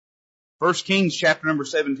1 Kings chapter number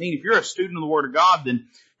 17. If you're a student of the Word of God, then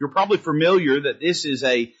you're probably familiar that this is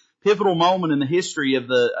a pivotal moment in the history of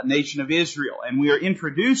the nation of Israel. And we are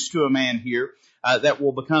introduced to a man here that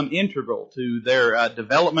will become integral to their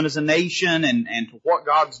development as a nation and to what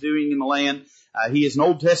God's doing in the land. He is an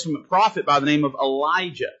Old Testament prophet by the name of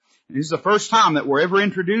Elijah. And this is the first time that we're ever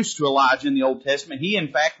introduced to Elijah in the Old Testament. He,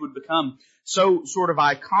 in fact, would become so sort of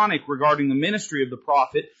iconic regarding the ministry of the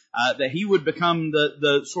prophet that he would become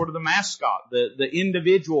the sort of the mascot, the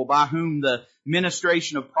individual by whom the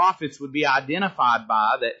ministration of prophets would be identified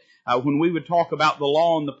by, that when we would talk about the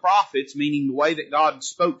law and the prophets, meaning the way that God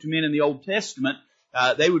spoke to men in the Old Testament,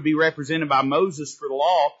 they would be represented by Moses for the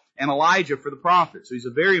law and Elijah for the prophets. So he's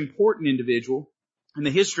a very important individual in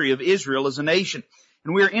the history of Israel as a nation.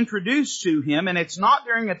 And we are introduced to him, and it's not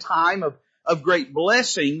during a time of great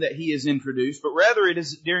blessing that he is introduced, but rather it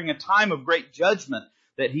is during a time of great judgment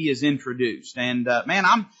that he is introduced. And man,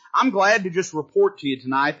 I'm glad to just report to you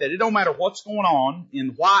tonight that it don't matter what's going on in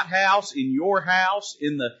the White House, in your house,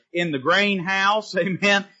 in the grain house,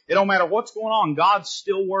 amen. It don't matter what's going on, God's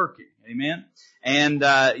still working, amen. And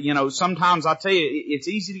sometimes I tell you, it's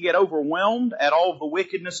easy to get overwhelmed at all of the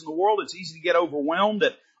wickedness in the world. It's easy to get overwhelmed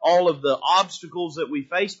at all of the obstacles that we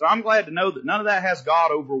face, but I'm glad to know that none of that has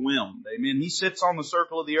God overwhelmed. Amen. He sits on the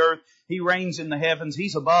circle of the earth. He reigns in the heavens.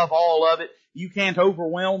 He's above all of it. You can't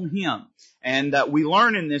overwhelm Him. And we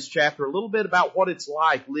learn in this chapter a little bit about what it's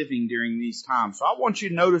like living during these times. So I want you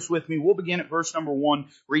to notice with me, we'll begin at verse number 1,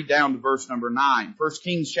 read down to verse number 9. 1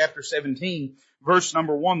 Kings chapter 17, verse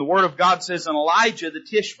number 1, the Word of God says, And Elijah the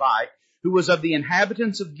Tishbite, who was of the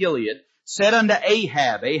inhabitants of Gilead, said unto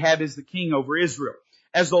Ahab, Ahab is the king over Israel,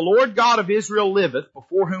 As the Lord God of Israel liveth,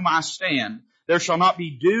 before whom I stand, there shall not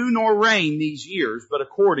be dew nor rain these years, but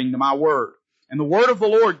according to my word. And the word of the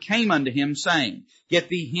Lord came unto him, saying, Get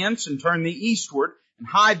thee hence, and turn thee eastward, and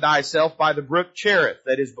hide thyself by the brook Cherith,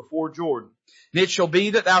 that is before Jordan. And it shall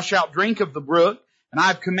be that thou shalt drink of the brook, and I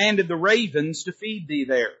have commanded the ravens to feed thee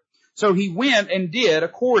there. So he went and did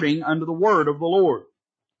according unto the word of the Lord.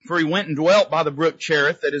 For he went and dwelt by the brook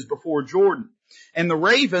Cherith, that is before Jordan. And the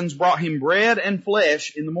ravens brought him bread and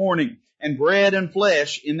flesh in the morning, and bread and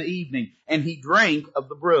flesh in the evening, and he drank of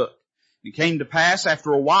the brook. It came to pass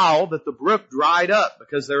after a while that the brook dried up,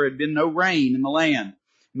 because there had been no rain in the land.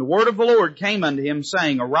 And the word of the Lord came unto him,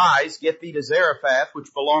 saying, Arise, get thee to Zarephath,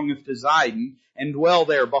 which belongeth to Zidon, and dwell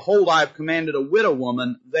there. Behold, I have commanded a widow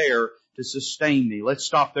woman there to sustain thee. Let's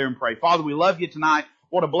stop there and pray. Father, we love you tonight.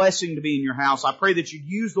 What a blessing to be in your house. I pray that you'd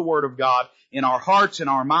use the word of God in our hearts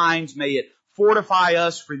and our minds. May it fortify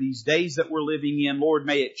us for these days that we're living in. Lord,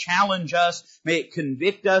 may it challenge us. May it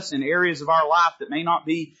convict us in areas of our life that may not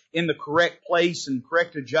be in the correct place and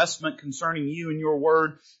correct adjustment concerning you and your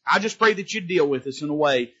word. I just pray that you'd deal with us in a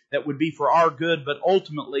way that would be for our good, but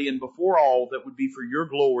ultimately and before all, that would be for your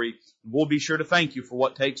glory. We'll be sure to thank you for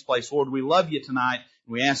what takes place. Lord, we love you tonight,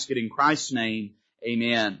 and we ask it in Christ's name.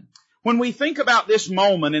 Amen. When we think about this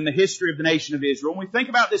moment in the history of the nation of Israel, when we think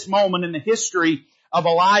about this moment in the history of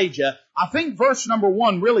Elijah, I think verse number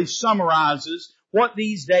 1 really summarizes what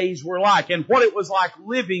these days were like and what it was like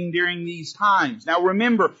living during these times. Now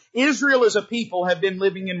remember, Israel as a people have been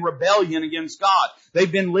living in rebellion against God.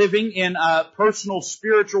 They've been living in personal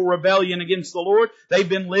spiritual rebellion against the Lord. They've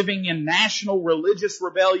been living in national religious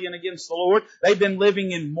rebellion against the Lord. They've been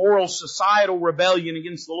living in moral societal rebellion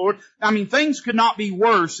against the Lord. I mean, things could not be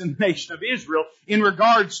worse in the nation of Israel in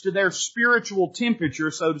regards to their spiritual temperature,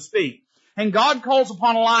 so to speak. And God calls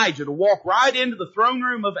upon Elijah to walk right into the throne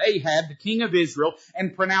room of Ahab, the king of Israel,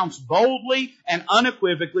 and pronounce boldly and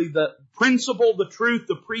unequivocally the principle, the truth,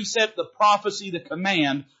 the precept, the prophecy, the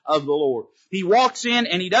command of the Lord. He walks in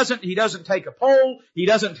and he doesn't take a poll, he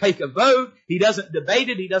doesn't take a vote, he doesn't debate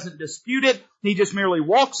it, he doesn't dispute it. He just merely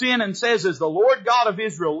walks in and says, As the Lord God of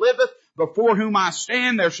Israel liveth, before whom I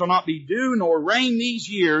stand, there shall not be dew nor rain these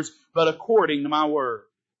years, but according to my word.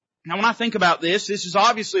 Now when I think about this is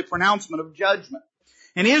obviously a pronouncement of judgment.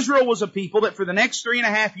 And Israel was a people that for the next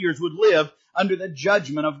 3.5 years would live under the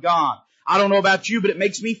judgment of God. I don't know about you, but it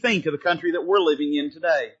makes me think of the country that we're living in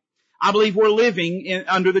today. I believe we're living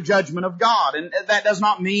under the judgment of God. And that does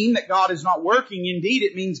not mean that God is not working. Indeed,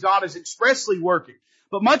 it means God is expressly working.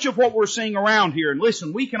 But much of what we're seeing around here, and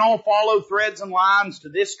listen, we can all follow threads and lines to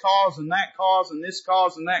this cause and that cause and this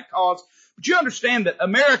cause and that cause. But you understand that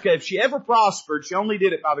America, if she ever prospered, she only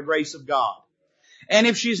did it by the grace of God. And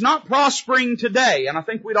if she's not prospering today, and I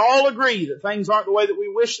think we'd all agree that things aren't the way that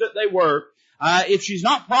we wish that they were, if she's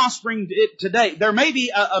not prospering today, there may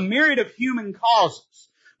be a myriad of human causes.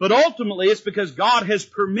 But ultimately it's because God has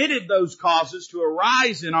permitted those causes to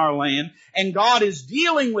arise in our land, and God is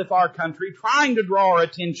dealing with our country, trying to draw our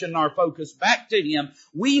attention and our focus back to Him.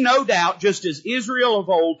 We no doubt, just as Israel of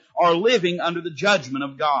old, are living under the judgment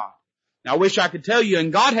of God. Now I wish I could tell you,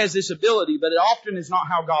 and God has this ability, but it often is not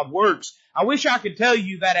how God works. I wish I could tell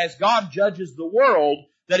you that as God judges the world,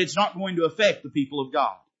 that it's not going to affect the people of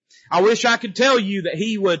God. I wish I could tell you that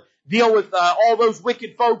He would deal with all those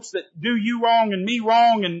wicked folks that do you wrong and me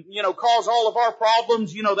wrong and, cause all of our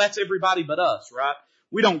problems. That's everybody but us, right?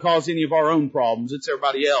 We don't cause any of our own problems. It's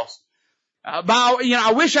everybody else.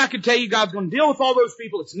 I wish I could tell you God's going to deal with all those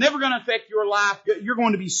people. It's never going to affect your life. You're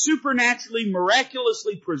going to be supernaturally,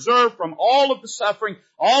 miraculously preserved from all of the suffering,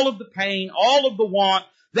 all of the pain, all of the want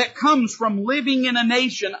that comes from living in a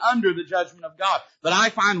nation under the judgment of God. But I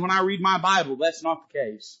find when I read my Bible, that's not the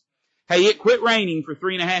case. Hey, it quit raining for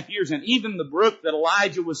 3.5 years, and even the brook that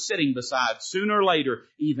Elijah was sitting beside, sooner or later,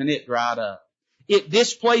 even it dried up. It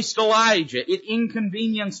displaced Elijah. It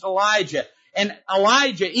inconvenienced Elijah. And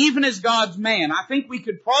Elijah, even as God's man, I think we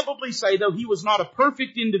could probably say, though he was not a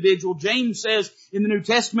perfect individual, James says in the New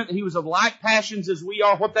Testament that he was of like passions as we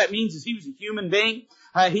are. What that means is he was a human being.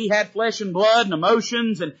 He had flesh and blood and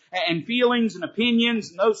emotions and feelings and opinions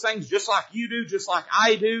and those things just like you do, just like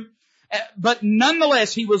I do. But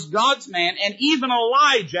nonetheless, he was God's man, and even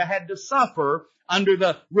Elijah had to suffer under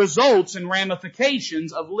the results and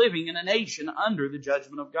ramifications of living in a nation under the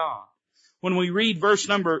judgment of God. When we read verse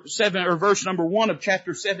number 7 or verse number 1 of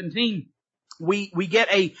chapter 17, we get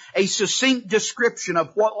a succinct description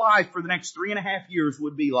of what life for the next 3.5 years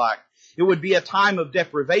would be like. It would be a time of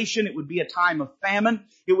deprivation. It would be a time of famine.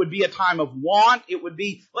 It would be a time of want. It would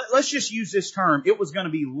be, let's just use this term, it was going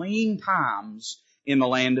to be lean times in the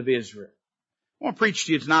land of Israel. I want to preach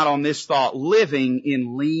to you tonight on this thought, living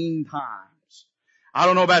in lean times. I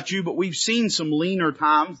don't know about you, but we've seen some leaner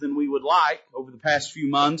times than we would like over the past few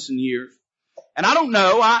months and years. And I don't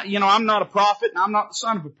know, I'm not a prophet and I'm not the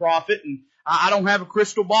son of a prophet and I don't have a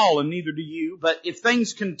crystal ball and neither do you. But if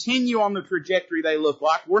things continue on the trajectory they look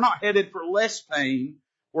like, we're not headed for less pain,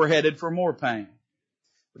 we're headed for more pain.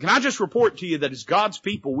 But can I just report to you that as God's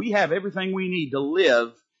people, we have everything we need to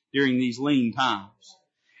live during these lean times.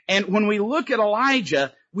 And when we look at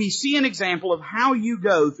Elijah, we see an example of how you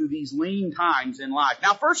go through these lean times in life.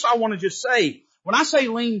 Now first I want to just say, when I say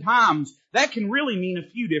lean times, that can really mean a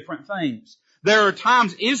few different things. There are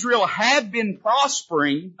times Israel had been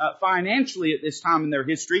prospering financially at this time in their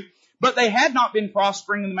history, but they had not been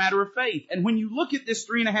prospering in the matter of faith. And when you look at this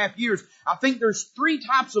 3.5 years, I think there's 3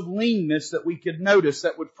 types of leanness that we could notice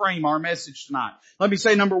that would frame our message tonight. Let me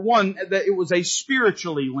say, number 1, that it was a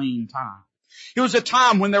spiritually lean time. It was a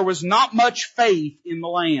time when there was not much faith in the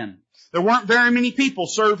land. There weren't very many people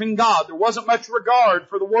serving God. There wasn't much regard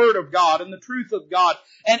for the Word of God and the truth of God.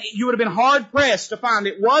 And you would have been hard-pressed to find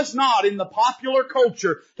it was not in the popular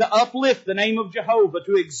culture to uplift the name of Jehovah,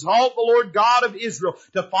 to exalt the Lord God of Israel,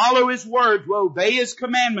 to follow His Word, to obey His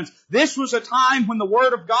commandments. This was a time when the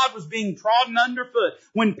Word of God was being trodden underfoot,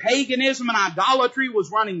 when paganism and idolatry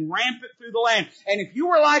was running rampant through the land. And if you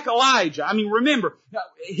were like Elijah, remember,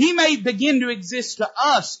 he may begin to exist to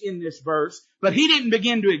us in this verse, but he didn't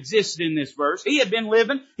begin to exist in this verse. He had been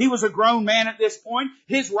living. He was a grown man at this point.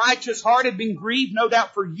 His righteous heart had been grieved, no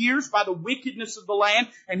doubt, for years by the wickedness of the land.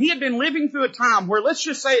 And he had been living through a time where, let's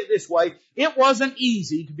just say it this way, it wasn't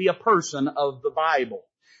easy to be a person of the Bible.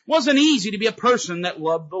 It wasn't easy to be a person that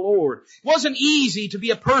loved the Lord. It wasn't easy to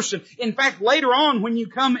be a person. In fact, later on, when you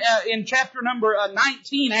come in chapter number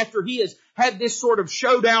 19, after he has had this sort of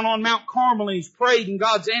showdown on Mount Carmel and he's prayed and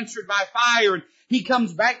God's answered by fire, and he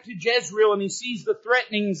comes back to Jezreel and he sees the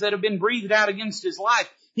threatenings that have been breathed out against his life.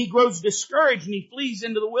 He grows discouraged and he flees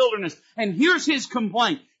into the wilderness. And here's his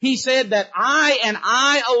complaint. He said that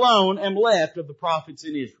I alone am left of the prophets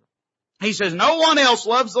in Israel. He says no one else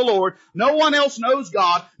loves the Lord. No one else knows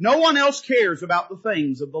God. No one else cares about the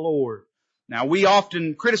things of the Lord. Now we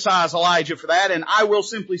often criticize Elijah for that, and I will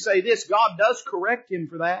simply say this, God does correct him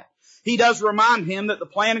for that. He does remind him that the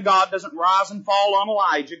plan of God doesn't rise and fall on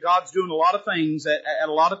Elijah. God's doing a lot of things at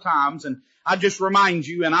a lot of times. And I just remind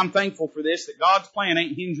you, and I'm thankful for this, that God's plan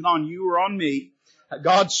ain't hinging on you or on me.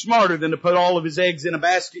 God's smarter than to put all of His eggs in a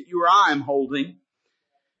basket you or I am holding.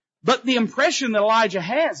 But the impression that Elijah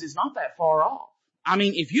has is not that far off.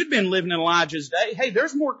 If you'd been living in Elijah's day, hey,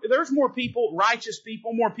 there's more people, righteous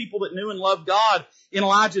people, more people that knew and loved God in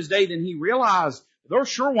Elijah's day than he realized. There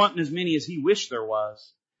sure wasn't as many as he wished there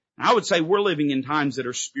was. I would say we're living in times that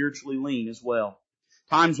are spiritually lean as well.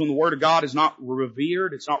 Times when the Word of God is not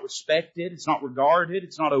revered, it's not respected, it's not regarded,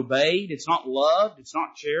 it's not obeyed, it's not loved, it's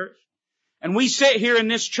not cherished. And we sit here in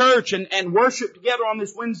this church and worship together on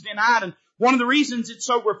this Wednesday night, and one of the reasons it's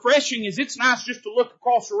so refreshing is it's nice just to look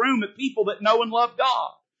across the room at people that know and love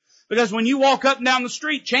God. Because when you walk up and down the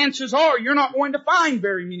street, chances are you're not going to find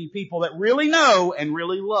very many people that really know and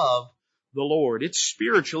really love the Lord. It's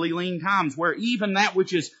spiritually lean times where even that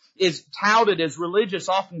which is touted as religious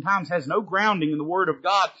oftentimes has no grounding in the Word of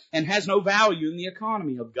God and has no value in the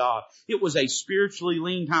economy of God. It was a spiritually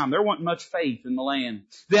lean time. There wasn't much faith in the land.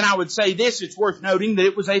 Then I would say this, it's worth noting that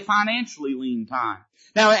it was a financially lean time.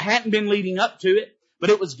 Now it hadn't been leading up to it, but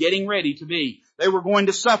it was getting ready to be. They were going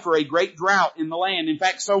to suffer a great drought in the land. In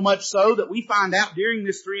fact, so much so that we find out during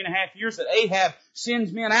this 3.5 years that Ahab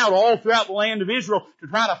sends men out all throughout the land of Israel to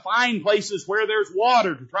try to find places where there's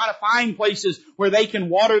water, to try to find places where they can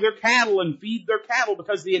water their cattle and feed their cattle,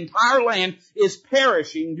 because the entire land is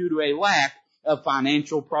perishing due to a lack of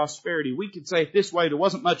financial prosperity. We could say it this way, there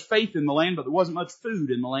wasn't much faith in the land, but there wasn't much food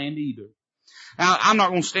in the land either. Now, I'm not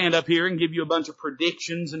going to stand up here and give you a bunch of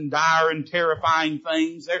predictions and dire and terrifying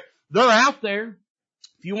things. They're out there.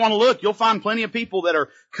 If you want to look, you'll find plenty of people that are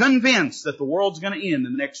convinced that the world's going to end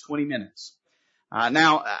in the next 20 minutes.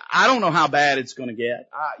 Now, I don't know how bad it's going to get.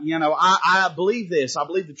 I believe this. I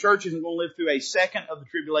believe the church isn't going to live through a second of the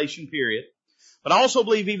tribulation period. But I also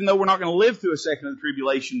believe even though we're not going to live through a second of the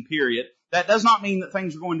tribulation period, that does not mean that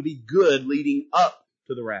things are going to be good leading up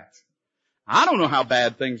to the rapture. I don't know how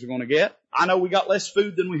bad things are going to get. I know we got less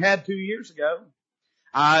food than we had 2 years ago.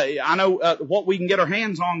 I know what we can get our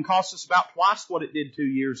hands on costs us about twice what it did 2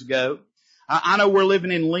 years ago. I know we're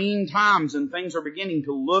living in lean times and things are beginning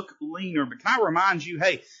to look leaner. But can I remind you,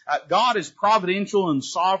 God is providential and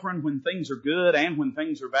sovereign when things are good and when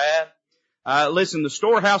things are bad. Listen, the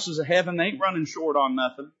storehouses of heaven, they ain't running short on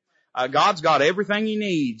nothing. God's got everything He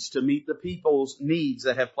needs to meet the people's needs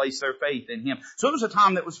that have placed their faith in Him. So it was a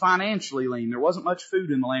time that was financially lean. There wasn't much food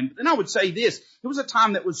in the land. But then I would say this, it was a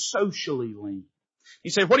time that was socially lean.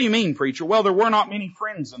 You say, what do you mean, preacher? Well, there were not many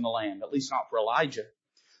friends in the land, at least not for Elijah.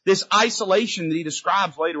 This isolation that he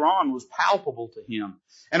describes later on was palpable to him.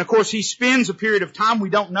 And of course, he spends a period of time, we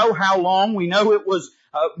don't know how long, we know it was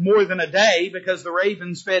more than a day because the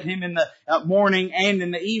ravens fed him in the morning and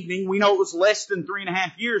in the evening. We know it was less than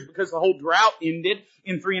 3.5 years because the whole drought ended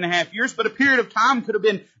in 3.5 years. But a period of time could have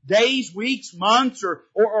been days, weeks, months, or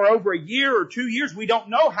over a year or 2 years. We don't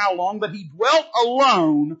know how long, but he dwelt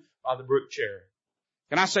alone by the brook Cherith.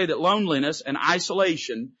 Can I say that loneliness and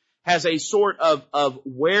isolation has a sort of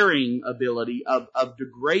wearing ability, of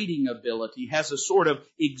degrading ability, has a sort of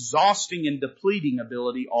exhausting and depleting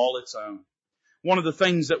ability all its own. One of the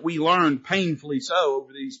things that we learned painfully so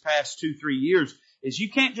over these past 2-3 years is you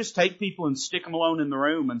can't just take people and stick them alone in the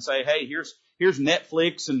room and say, hey, here's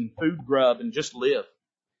Netflix and food grub and just live.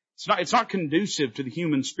 It's not conducive to the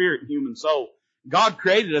human spirit and human soul. God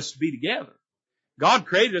created us to be together. God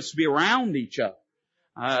created us to be around each other.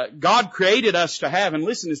 God created us to have, and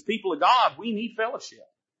listen, as people of God, we need fellowship.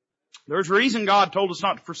 There's a reason God told us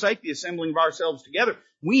not to forsake the assembling of ourselves together.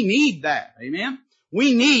 We need that. Amen?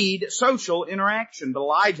 We need social interaction. But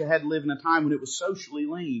Elijah had to live in a time when it was socially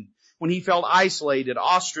lean, when he felt isolated,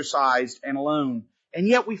 ostracized, and alone. And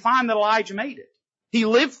yet we find that Elijah made it. He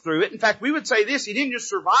lived through it. In fact, we would say this, he didn't just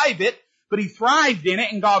survive it, but he thrived in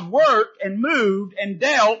it, and God worked and moved and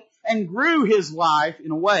dealt and grew his life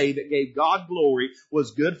in a way that gave God glory,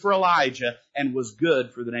 was good for Elijah, and was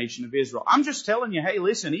good for the nation of Israel. I'm just telling you, hey,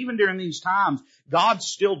 listen, even during these times, God's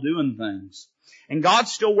still doing things. And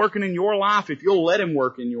God's still working in your life if you'll let Him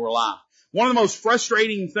work in your life. One of the most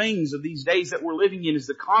frustrating things of these days that we're living in is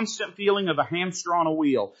the constant feeling of a hamster on a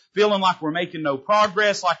wheel. Feeling like we're making no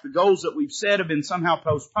progress, like the goals that we've set have been somehow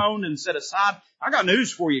postponed and set aside. I got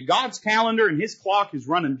news for you. God's calendar and His clock is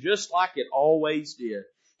running just like it always did.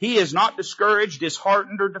 He is not discouraged,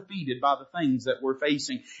 disheartened, or defeated by the things that we're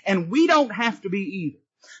facing. And we don't have to be either.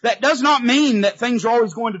 That does not mean that things are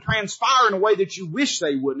always going to transpire in a way that you wish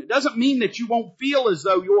they wouldn't. It doesn't mean that you won't feel as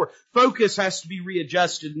though your focus has to be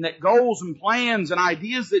readjusted and that goals and plans and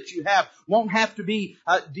ideas that you have won't have to be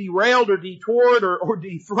derailed or detoured or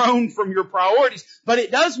dethroned from your priorities. But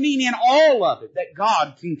it does mean in all of it that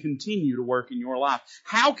God can continue to work in your life.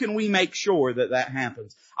 How can we make sure that that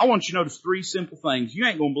happens? I want you to notice 3 simple things. You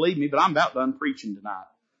ain't going to believe me, but I'm about done preaching tonight.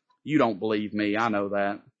 You don't believe me. I know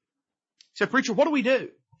that. He said, preacher, what do we do?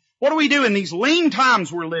 What do we do in these lean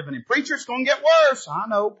times we're living in? Preacher, it's going to get worse. I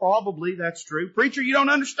know, probably, that's true. Preacher, you don't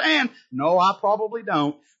understand. No, I probably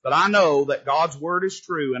don't. But I know that God's Word is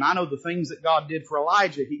true, and I know the things that God did for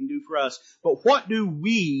Elijah, He can do for us. But what do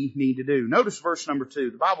we need to do? Notice verse number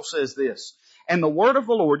 2. The Bible says this, and the word of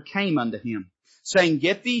the Lord came unto him, saying,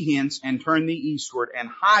 get thee hence, and turn thee eastward, and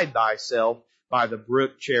hide thyself by the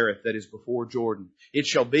brook Cherith that is before Jordan. It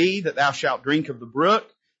shall be that thou shalt drink of the brook,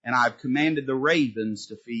 and I have commanded the ravens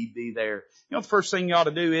to feed thee there. You know, the first thing you ought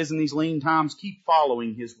to do is in these lean times, keep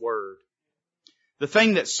following His Word. The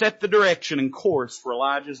thing that set the direction and course for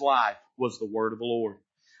Elijah's life was the Word of the Lord.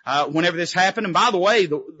 Whenever this happened, and by the way,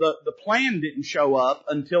 the plan didn't show up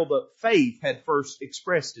until the faith had first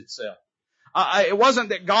expressed itself. It wasn't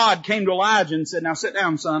that God came to Elijah and said, now sit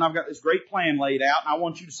down, son, I've got this great plan laid out, and I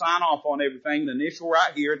want you to sign off on everything, the initial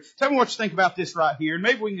right here. And tell me what you think about this right here, and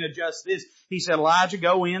maybe we can adjust this. He said, Elijah,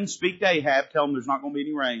 go in, speak to Ahab, tell him there's not going to be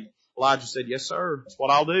any rain. Elijah said, yes, sir, that's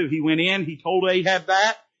what I'll do. He went in, he told Ahab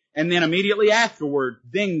that, and then immediately afterward,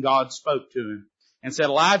 then God spoke to him and said,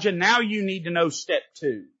 Elijah, now you need to know step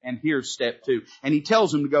 2, and here's step 2. And he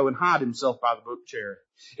tells him to go and hide himself by the brook Cherith.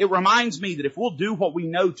 It reminds me that if we'll do what we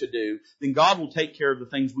know to do, then God will take care of the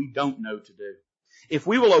things we don't know to do. If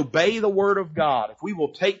we will obey the Word of God, if we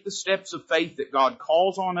will take the steps of faith that God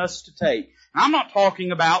calls on us to take, and I'm not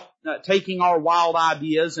talking about taking our wild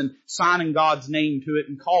ideas and signing God's name to it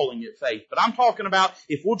and calling it faith, but I'm talking about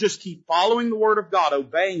if we'll just keep following the Word of God,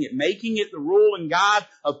 obeying it, making it the rule and guide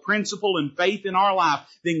of principle and faith in our life,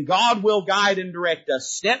 then God will guide and direct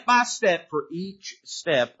us step by step for each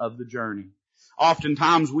step of the journey.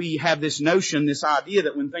 Oftentimes we have this notion, this idea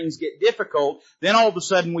that when things get difficult, then all of a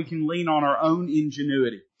sudden we can lean on our own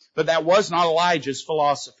ingenuity. But that was not Elijah's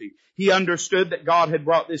philosophy. He understood that God had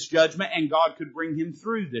brought this judgment and God could bring him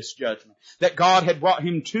through this judgment. That God had brought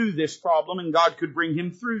him to this problem and God could bring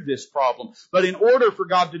him through this problem. But in order for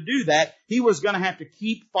God to do that, he was going to have to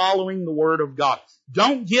keep following the Word of God.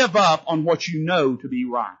 Don't give up on what you know to be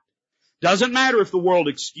right. Doesn't matter if the world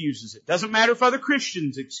excuses it. Doesn't matter if other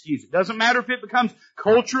Christians excuse it. Doesn't matter if it becomes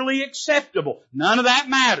culturally acceptable. None of that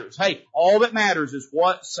matters. Hey, all that matters is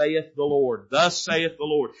what saith the Lord. Thus saith the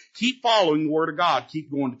Lord. Keep following the Word of God.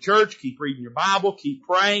 Keep going to church. Keep reading your Bible. Keep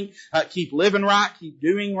praying. Keep living right. Keep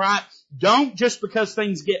doing right. Don't just because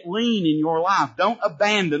things get lean in your life, don't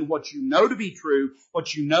abandon what you know to be true,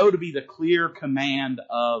 what you know to be the clear command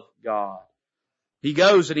of God. He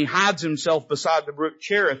goes and he hides himself beside the brook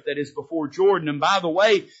Cherith that is before Jordan. And by the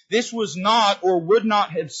way, this was not or would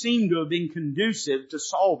not have seemed to have been conducive to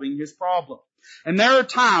solving his problem. And there are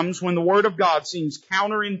times when the Word of God seems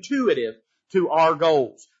counterintuitive to our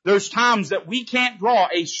goals. There's times that we can't draw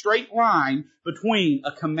a straight line between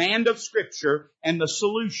a command of Scripture and the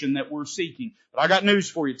solution that we're seeking. But I got news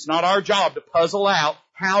for you. It's not our job to puzzle out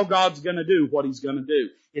how God's going to do what He's going to do.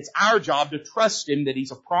 It's our job to trust Him that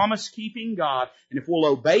He's a promise-keeping God, and if we'll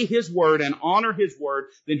obey His Word and honor His Word,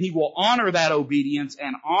 then He will honor that obedience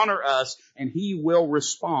and honor us, and He will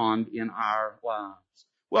respond in our lives.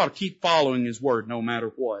 We ought to keep following His Word no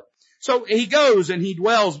matter what. So he goes and he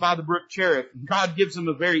dwells by the brook Cherith. God gives him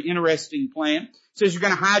a very interesting plan. It says you're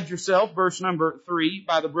going to hide yourself, verse number 3,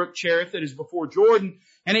 by the brook Cherith that is before Jordan,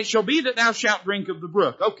 and it shall be that thou shalt drink of the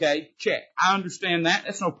brook. Okay, check. I understand that.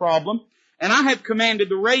 That's no problem. And I have commanded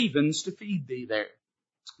the ravens to feed thee there.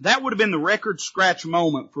 That would have been the record scratch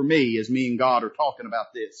moment for me as me and God are talking about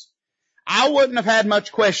this. I wouldn't have had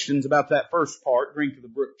much questions about that first part, drink of the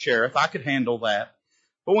brook Cherith. I could handle that.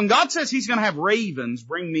 But when God says He's going to have ravens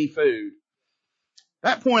bring me food,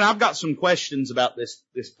 at that point I've got some questions about this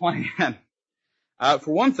plan.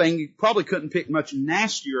 For one thing, you probably couldn't pick much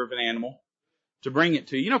nastier of an animal to bring it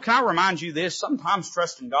to you. You know, can I remind you this? Sometimes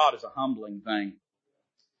trusting God is a humbling thing.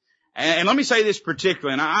 And let me say this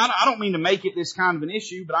particularly, and I don't mean to make it this kind of an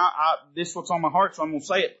issue, but this is what's on my heart, so I'm going to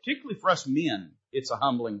say it. Particularly for us men, it's a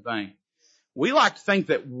humbling thing. We like to think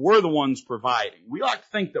that we're the ones providing. We like to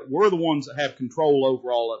think that we're the ones that have control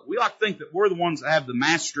over all of it. We like to think that we're the ones that have the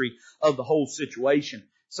mastery of the whole situation.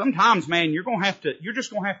 Sometimes, man, you're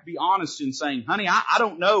just going to have to be honest in saying, honey, I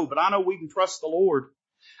don't know, but I know we can trust the Lord.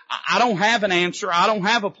 I don't have an answer. I don't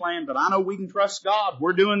have a plan, but I know we can trust God.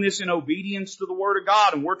 We're doing this in obedience to the Word of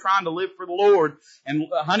God, and we're trying to live for the Lord. And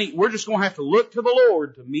honey, we're just going to have to look to the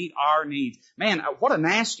Lord to meet our needs. Man, what a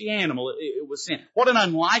nasty animal it was sent. What an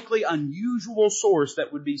unlikely, unusual source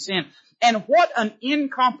that would be sent. And what an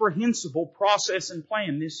incomprehensible process and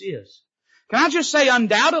plan this is. Can I just say,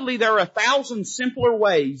 undoubtedly there are 1,000 simpler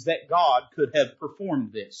ways that God could have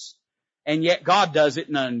performed this. And yet God does it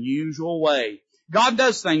in an unusual way. God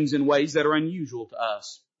does things in ways that are unusual to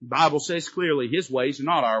us. The Bible says clearly His ways are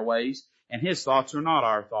not our ways, and His thoughts are not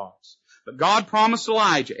our thoughts. But God promised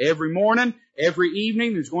Elijah every morning, every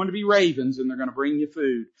evening, there's going to be ravens, and they're going to bring you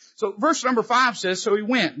food. So verse number 5 says, so he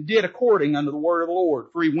went and did according unto the word of the Lord.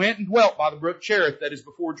 For he went and dwelt by the brook Cherith that is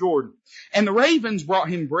before Jordan. And the ravens brought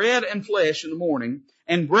him bread and flesh in the morning,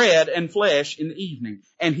 and bread and flesh in the evening,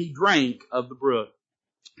 and he drank of the brook.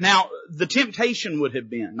 Now, the temptation would have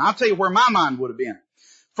been, and I'll tell you where my mind would have been.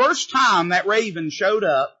 First time that raven showed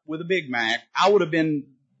up with a Big Mac, I would have been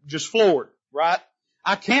just floored, right?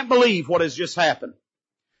 I can't believe what has just happened.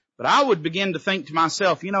 But I would begin to think to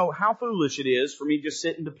myself, how foolish it is for me to just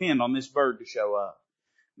sit and depend on this bird to show up.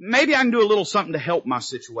 Maybe I can do a little something to help my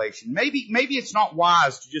situation. Maybe it's not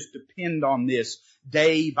wise to just depend on this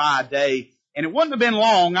day by day. And it wouldn't have been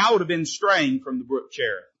long, I would have been straying from the brook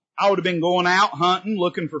cherry. I would have been going out hunting,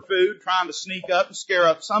 looking for food, trying to sneak up and scare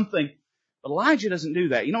up something. But Elijah doesn't do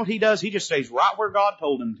that. You know what he does? He just stays right where God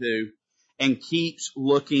told him to and keeps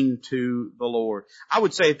looking to the Lord. I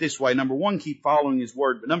would say it this way. Number one, keep following His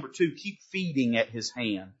word. But number two, keep feeding at His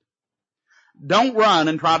hand. Don't run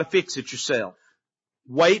and try to fix it yourself.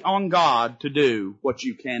 Wait on God to do what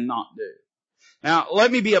you cannot do. Now,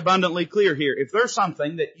 let me be abundantly clear here. If there's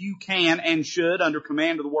something that you can and should, under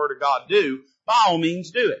command of the Word of God, do, by all means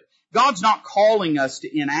do it. God's not calling us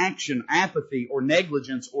to inaction, apathy, or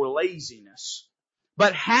negligence, or laziness.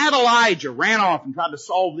 But had Elijah ran off and tried to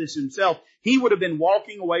solve this himself, he would have been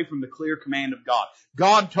walking away from the clear command of God.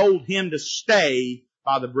 God told him to stay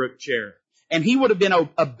by the brook cherry. And he would have been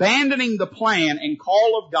abandoning the plan and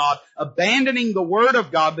call of God, abandoning the Word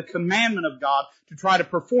of God, the commandment of God, to try to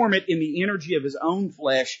perform it in the energy of his own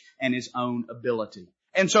flesh and his own ability.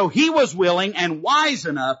 And so he was willing and wise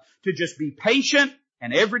enough to just be patient.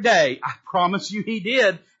 And every day, I promise you he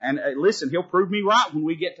did. And listen, He'll prove me right when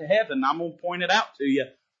we get to heaven. I'm going to point it out to you.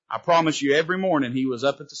 I promise you every morning he was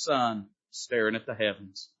up at the sun, staring at the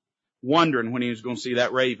heavens, wondering when he was going to see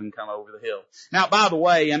that raven come over the hill. Now, by the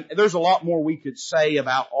way, and there's a lot more we could say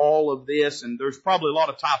about all of this, and there's probably a lot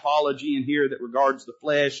of typology in here that regards the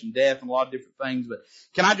flesh and death and a lot of different things, but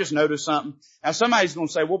can I just notice something? Now, somebody's going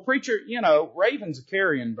to say, well, preacher, raven's a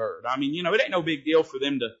carrion bird. I mean, it ain't no big deal for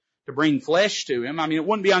them to bring flesh to him. I mean, it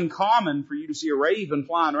wouldn't be uncommon for you to see a raven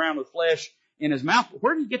flying around with flesh in his mouth. But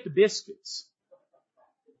where did he get the biscuits?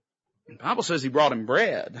 The Bible says he brought him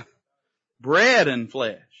bread. Bread and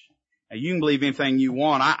flesh. Now, you can believe anything you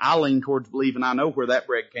want. I lean towards believing I know where that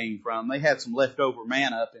bread came from. They had some leftover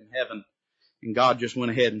manna up in heaven, and God just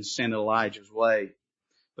went ahead and sent Elijah's way.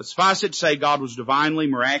 But suffice it to say, God was divinely,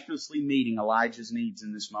 miraculously meeting Elijah's needs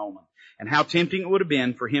in this moment. And how tempting it would have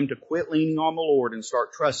been for him to quit leaning on the Lord and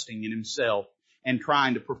start trusting in himself and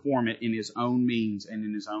trying to perform it in his own means and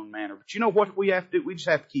in his own manner. But you know what we have to do? We just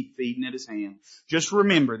have to keep feeding at his hand. Just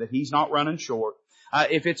remember that he's not running short.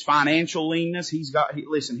 If it's financial leanness, he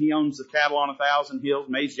owns the cattle on 1,000 hills.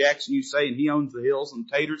 Mays Jackson, you say, and he owns the hills and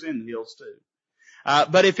taters in the hills too.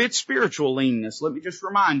 But if it's spiritual leanness, let me just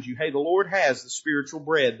remind you, hey, the Lord has the spiritual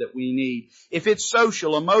bread that we need. If it's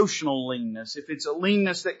social, emotional leanness, if it's a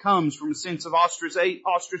leanness that comes from a sense of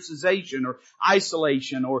ostracization or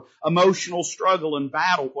isolation or emotional struggle and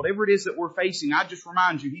battle, whatever it is that we're facing, I just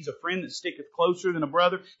remind you, He's a friend that sticketh closer than a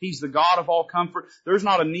brother. He's the God of all comfort. There's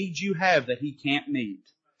not a need you have that He can't meet.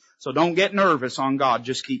 So don't get nervous on God.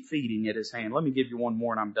 Just keep feeding at His hand. Let me give you one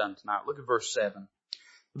more and I'm done tonight. Look at verse 7.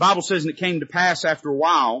 The Bible says, and it came to pass after a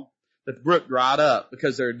while that the brook dried up,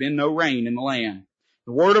 because there had been no rain in the land.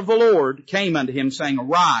 The word of the Lord came unto him, saying,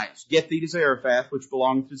 Arise, get thee to Zarephath, which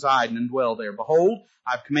belongeth to Zidon, and dwell there. Behold,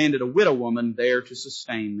 I have commanded a widow woman there to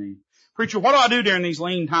sustain thee. Preacher, what do I do during these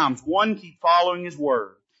lean times? One, keep following His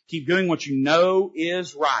word. Keep doing what you know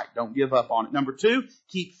is right. Don't give up on it. Number two,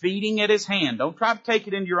 keep feeding at His hand. Don't try to take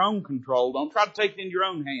it into your own control. Don't try to take it into your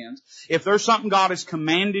own hands. If there's something God has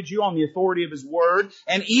commanded you on the authority of His word,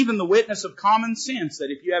 and even the witness of common sense,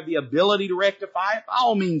 that if you have the ability to rectify it, by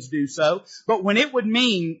all means do so. But when it would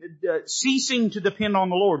mean ceasing to depend on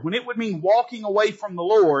the Lord, when it would mean walking away from the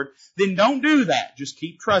Lord, then don't do that. Just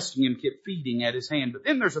keep trusting Him, keep feeding at His hand. But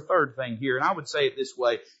then there's a third thing here, and I would say it this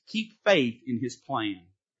way. Keep faith in His plan.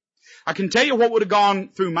 I can tell you what would have gone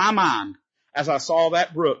through my mind as I saw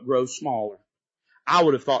that brook grow smaller. I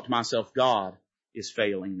would have thought to myself, God is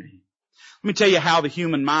failing me. Let me tell you how the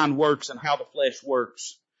human mind works and how the flesh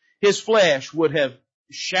works. His flesh would have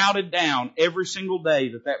shouted down every single day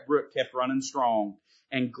that brook kept running strong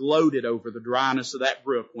and gloated over the dryness of that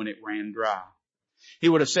brook when it ran dry. He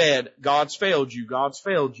would have said, God's failed you, God's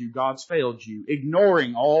failed you, God's failed you,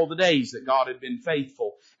 ignoring all the days that God had been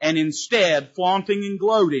faithful, and instead flaunting and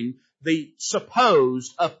gloating the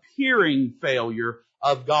supposed appearing failure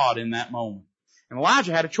of God in that moment. And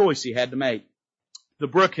Elijah had a choice he had to make. The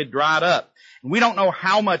brook had dried up. And we don't know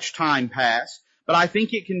how much time passed, But I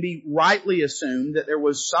think it can be rightly assumed that there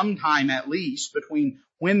was some time at least between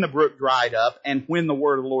when the brook dried up and when the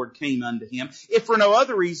word of the Lord came unto him. If for no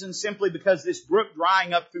other reason, simply because this brook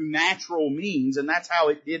drying up through natural means, and that's how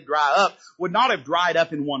it did dry up, would not have dried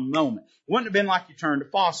up in one moment. It wouldn't have been like you turned a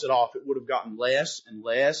faucet off. It would have gotten less and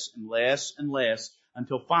less and less and less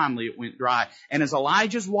until finally it went dry. And as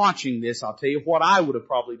Elijah's watching this, I'll tell you what I would have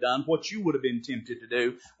probably done, what you would have been tempted to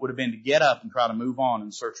do, would have been to get up and try to move on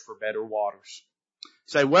and search for better waters.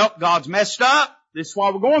 Say, well, God's messed up. This is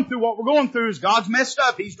why we're going through what we're going through is God's messed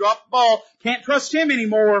up. He's dropped the ball. Can't trust Him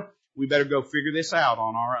anymore. We better go figure this out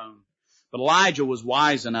on our own. But Elijah was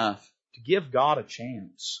wise enough to give God a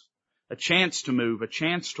chance to move, a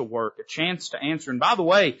chance to work, a chance to answer. And by the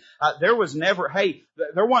way, there wasn't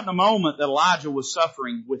a moment that Elijah was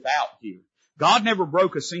suffering without here. God never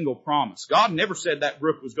broke a single promise. God never said that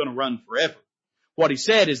brook was going to run forever. What He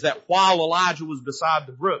said is that while Elijah was beside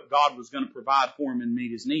the brook, God was going to provide for him and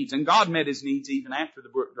meet his needs. And God met his needs even after the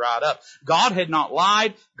brook dried up. God had not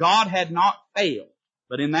lied. God had not failed.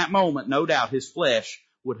 But in that moment, no doubt, his flesh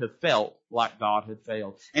would have felt like God had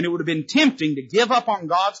failed. And it would have been tempting to give up on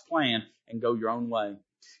God's plan and go your own way.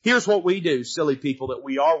 Here's what we do, silly people that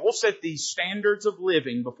we are. We'll set these standards of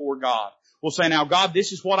living before God. We'll say, now God,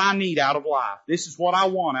 this is what I need out of life. This is what I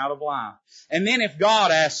want out of life. And then if God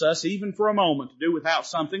asks us, even for a moment, to do without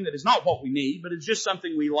something that is not what we need, but is just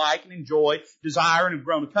something we like and enjoy, desire, and have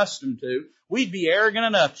grown accustomed to, we'd be arrogant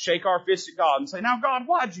enough to shake our fist at God and say, now God,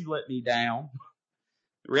 why'd you let me down?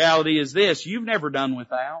 The reality is this, you've never done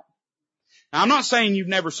without. Now I'm not saying you've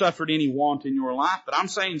never suffered any want in your life, but I'm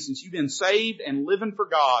saying since you've been saved and living for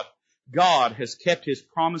God, God has kept His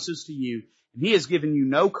promises to you. And He has given you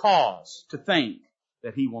no cause to think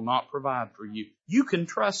that He will not provide for you. You can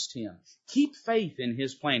trust Him. Keep faith in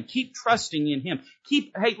His plan. Keep trusting in Him.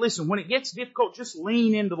 Hey, listen, when it gets difficult, just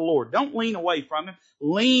lean into the Lord. Don't lean away from Him.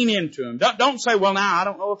 Lean into Him. Don't say, well, now I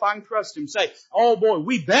don't know if I can trust Him. Say, oh boy,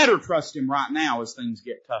 we better trust Him right now as things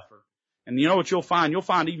get tougher. And you know what you'll find? You'll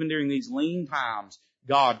find even during these lean times,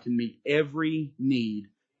 God can meet every need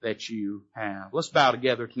that you have. Let's bow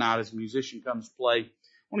together tonight as a musician comes to play.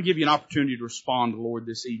 I want to give you an opportunity to respond to the Lord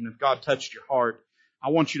this evening. If God touched your heart,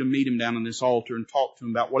 I want you to meet Him down on this altar and talk to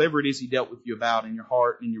Him about whatever it is He dealt with you about in your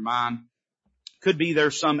heart and in your mind. Could be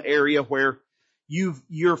there's some area where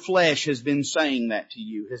your flesh has been saying that to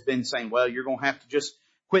you, has been saying, well, you're going to have to just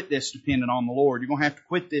quit this depending on the Lord. You're going to have to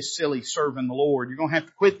quit this silly serving the Lord. You're going to have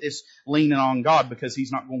to quit this leaning on God because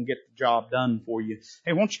He's not going to get the job done for you.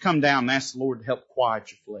 Hey, won't you come down and ask the Lord to help quiet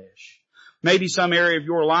your flesh? Maybe some area of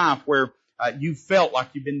your life where you felt like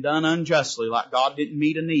you've been done unjustly, like God didn't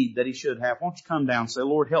meet a need that He should have. Won't you come down and say,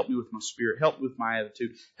 Lord, help me with my spirit, help me with my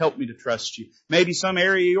attitude, help me to trust You. Maybe some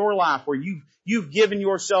area of your life where you've given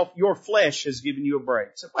yourself, your flesh has given you a break.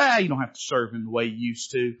 Say, well, you don't have to serve Him the way you used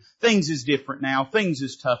to. Things is different now. Things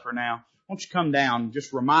is tougher now. Won't you come down and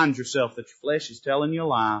just remind yourself that your flesh is telling you a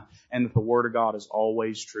lie and that the Word of God is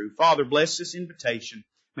always true. Father, bless this invitation.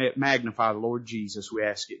 May it magnify the Lord Jesus. We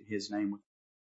ask it in His name.